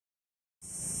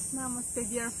Namaste,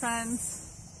 dear friends.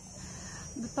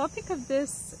 The topic of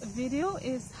this video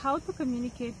is how to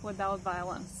communicate without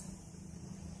violence.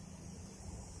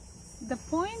 The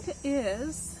point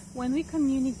is, when we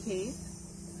communicate,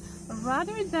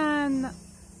 rather than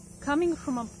coming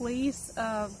from a place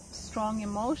of strong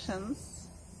emotions,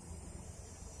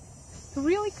 to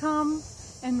really come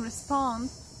and respond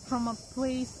from a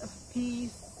place of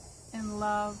peace and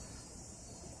love.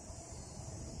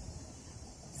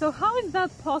 So how is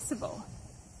that possible?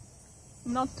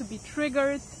 Not to be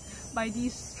triggered by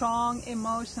these strong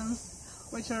emotions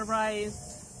which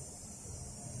arise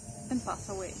and pass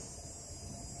away.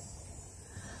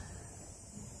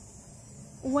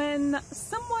 When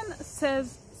someone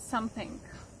says something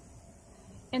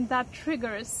and that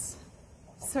triggers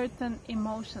certain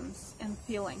emotions and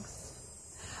feelings,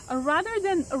 rather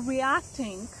than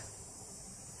reacting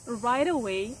right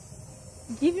away,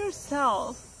 give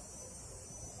yourself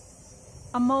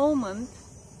a moment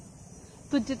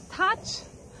to detach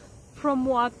from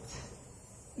what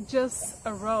just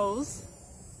arose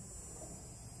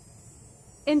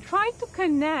and try to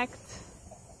connect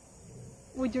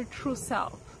with your true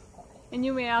self. And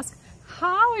you may ask,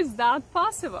 how is that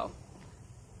possible?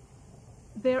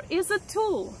 There is a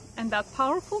tool, and that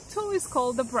powerful tool is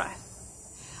called the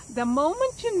breath. The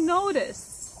moment you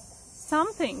notice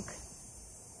something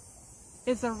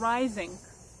is arising,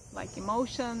 like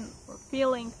emotion or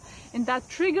feeling, and that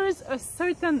triggers a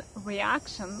certain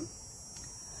reaction,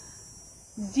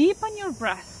 deepen your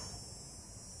breath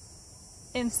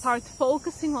and start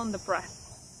focusing on the breath.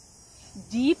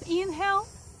 Deep inhale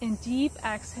and deep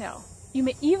exhale. You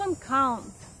may even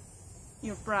count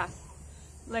your breath.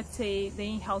 Let's say the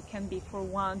inhale can be for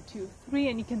 1, 2, 3,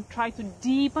 and you can try to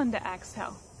deepen the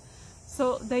exhale.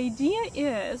 So the idea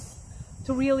is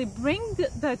to really bring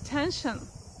the attention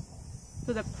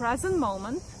to the present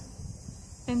moment,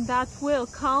 and that will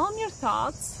calm your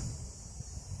thoughts,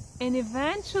 and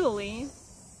eventually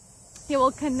you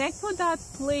will connect with that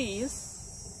place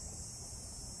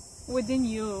within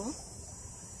you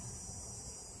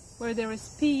where there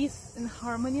is peace and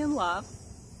harmony and love,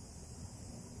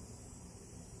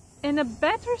 and a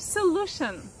better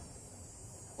solution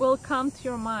will come to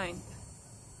your mind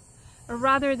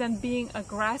rather than being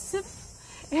aggressive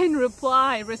and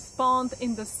respond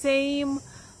in the same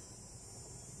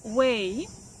way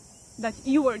that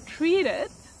you were treated.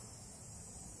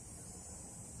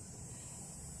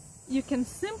 You can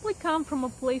simply come from a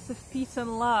place of peace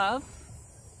and love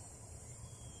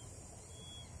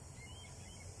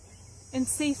and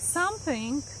say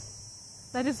something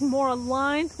that is more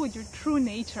aligned with your true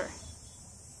nature.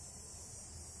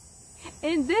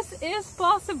 And this is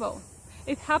possible.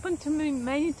 It happened to me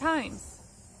many times.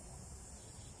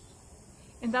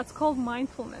 And that's called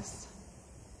mindfulness.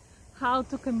 How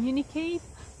to communicate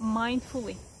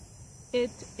mindfully.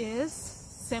 It is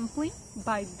simply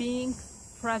by being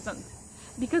present.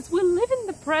 Because we live in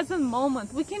the present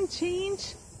moment. We can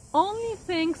change only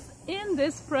things in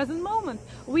this present moment.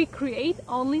 We create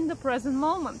only in the present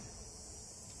moment.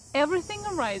 Everything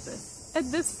arises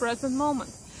at this present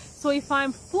moment. So if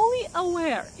I'm fully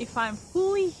aware, if I'm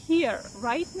fully here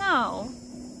right now,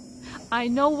 I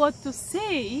know what to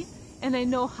say, and I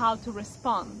know how to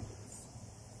respond.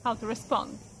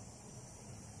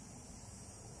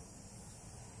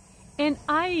 And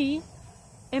I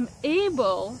am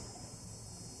able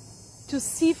to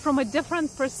see from a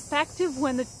different perspective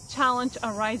when a challenge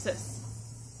arises.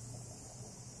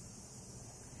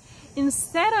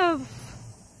 Instead of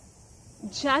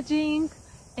judging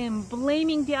and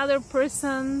blaming the other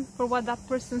person for what that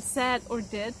person said or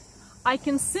did, I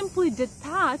can simply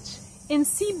detach and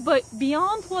see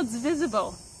beyond what's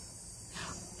visible.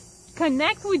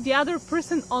 Connect with the other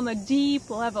person on a deep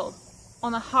level,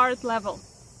 on a heart level.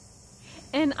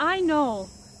 And I know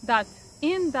that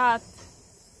in that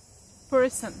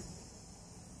person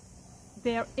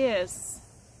there is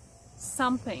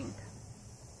something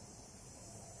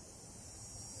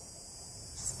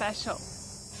special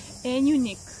and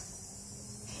unique.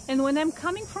 And when I'm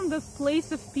coming from the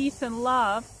place of peace and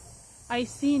love, I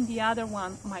see in the other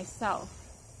one myself.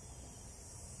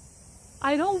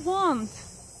 I don't want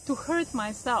to hurt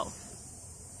myself,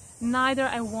 neither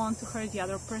I want to hurt the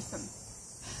other person.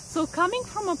 So coming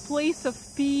from a place of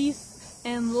peace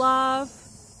and love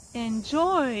and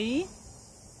joy,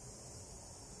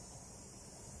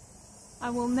 I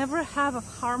will never have a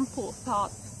harmful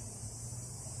thought.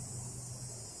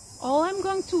 All I'm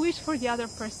going to wish for the other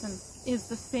person is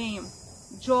the same: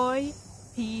 joy,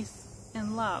 peace,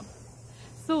 and love.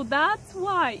 So that's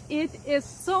why it is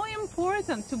so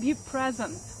important to be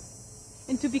present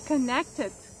and to be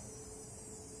connected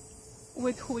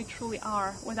with who we truly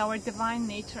are, with our divine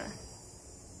nature.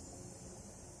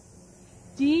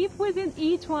 Deep within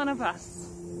each one of us,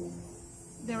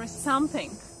 there is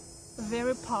something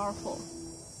very powerful.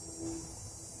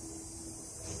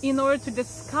 In order to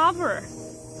discover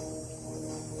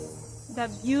that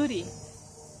beauty,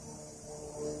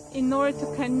 in order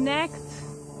to connect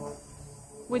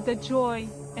with the joy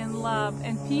and love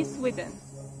and peace within,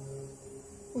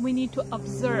 we need to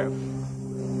observe,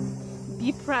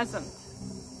 be present,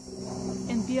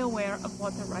 and be aware of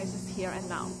what arises here and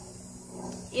now.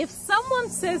 If someone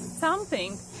says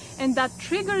something and that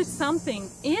triggers something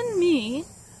in me,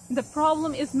 the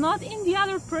problem is not in the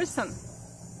other person.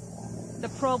 The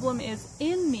problem is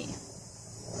in me.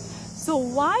 So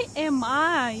why am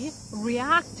I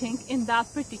reacting in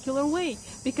that particular way?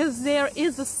 Because there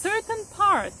is a certain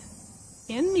part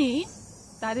in me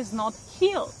that is not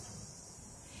healed.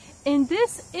 And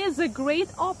this is a great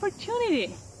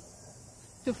opportunity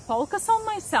to focus on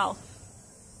myself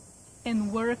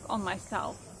and work on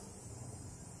myself.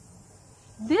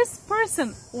 This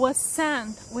person was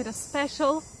sent with a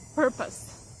special purpose.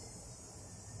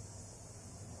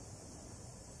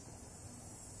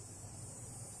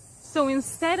 So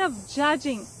instead of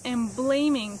judging and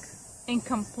blaming and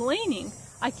complaining,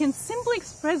 I can simply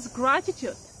express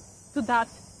gratitude to that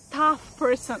tough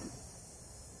person.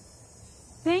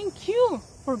 Thank you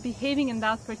for behaving in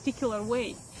that particular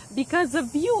way. Because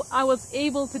of you, I was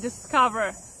able to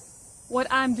discover what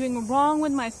I'm doing wrong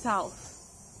with myself.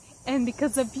 And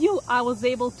because of you, I was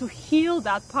able to heal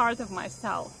that part of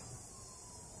myself.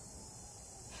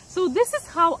 So this is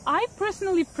how I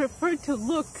personally prefer to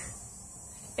look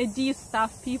at these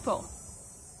tough people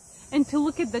and to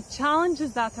look at the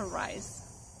challenges that arise.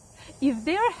 If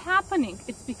they're happening,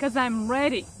 it's because I'm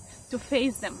ready to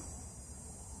face them.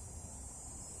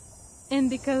 And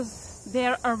because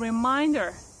they're a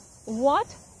reminder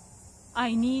what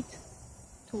I need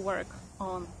to work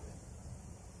on.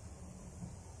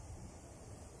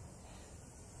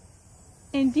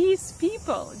 And these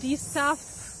people, these tough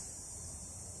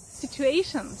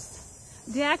situations,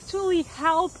 they actually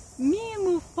help me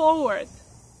move forward.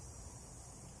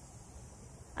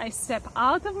 I step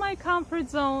out of my comfort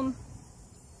zone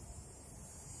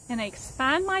and I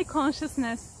expand my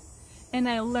consciousness and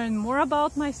I learn more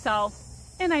about myself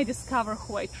and I discover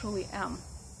who I truly am.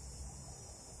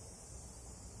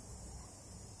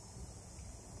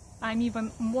 I'm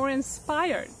even more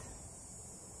inspired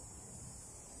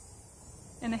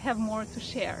and I have more to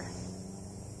share.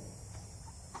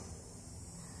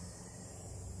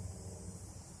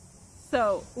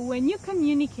 So, when you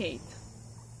communicate,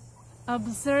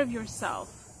 observe yourself.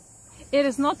 It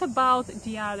is not about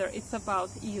the other, it's about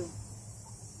you.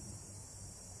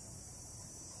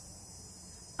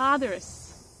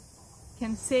 Others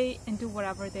can say and do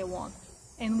whatever they want,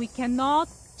 and we cannot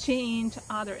change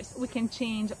others. We can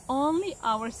change only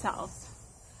ourselves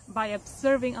by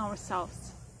observing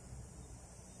ourselves.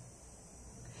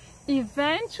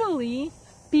 Eventually,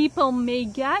 people may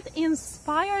get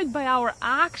inspired by our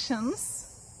actions,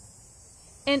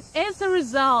 and as a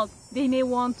result, they may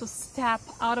want to step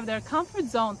out of their comfort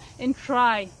zone and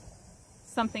try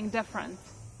something different.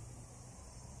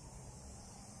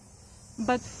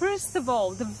 But first of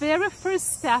all, the very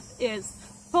first step is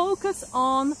focus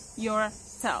on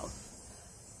yourself.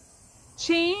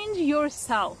 Change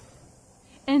yourself,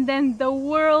 and then the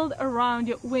world around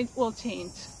you will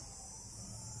change.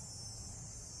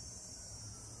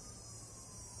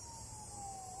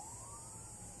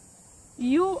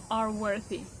 You are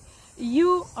worthy.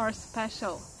 You are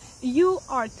special. You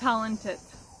are talented.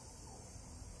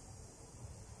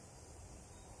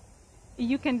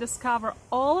 You can discover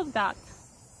all of that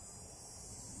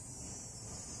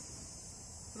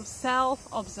through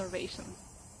self-observation.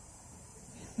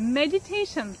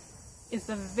 Meditation is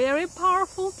a very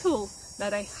powerful tool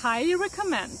that I highly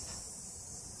recommend.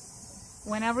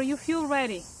 Whenever you feel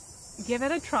ready, give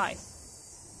it a try.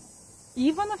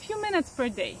 Even a few minutes per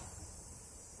day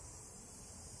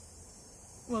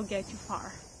will get you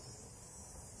far.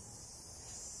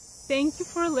 Thank you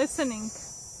for listening,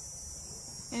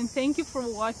 and thank you for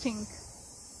watching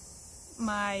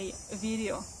my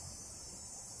video.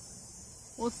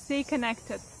 We'll stay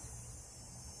connected.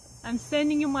 I'm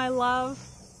sending you my love.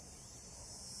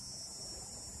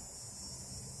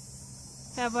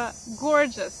 Have a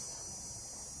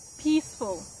gorgeous,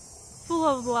 peaceful, full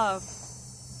of love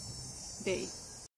day.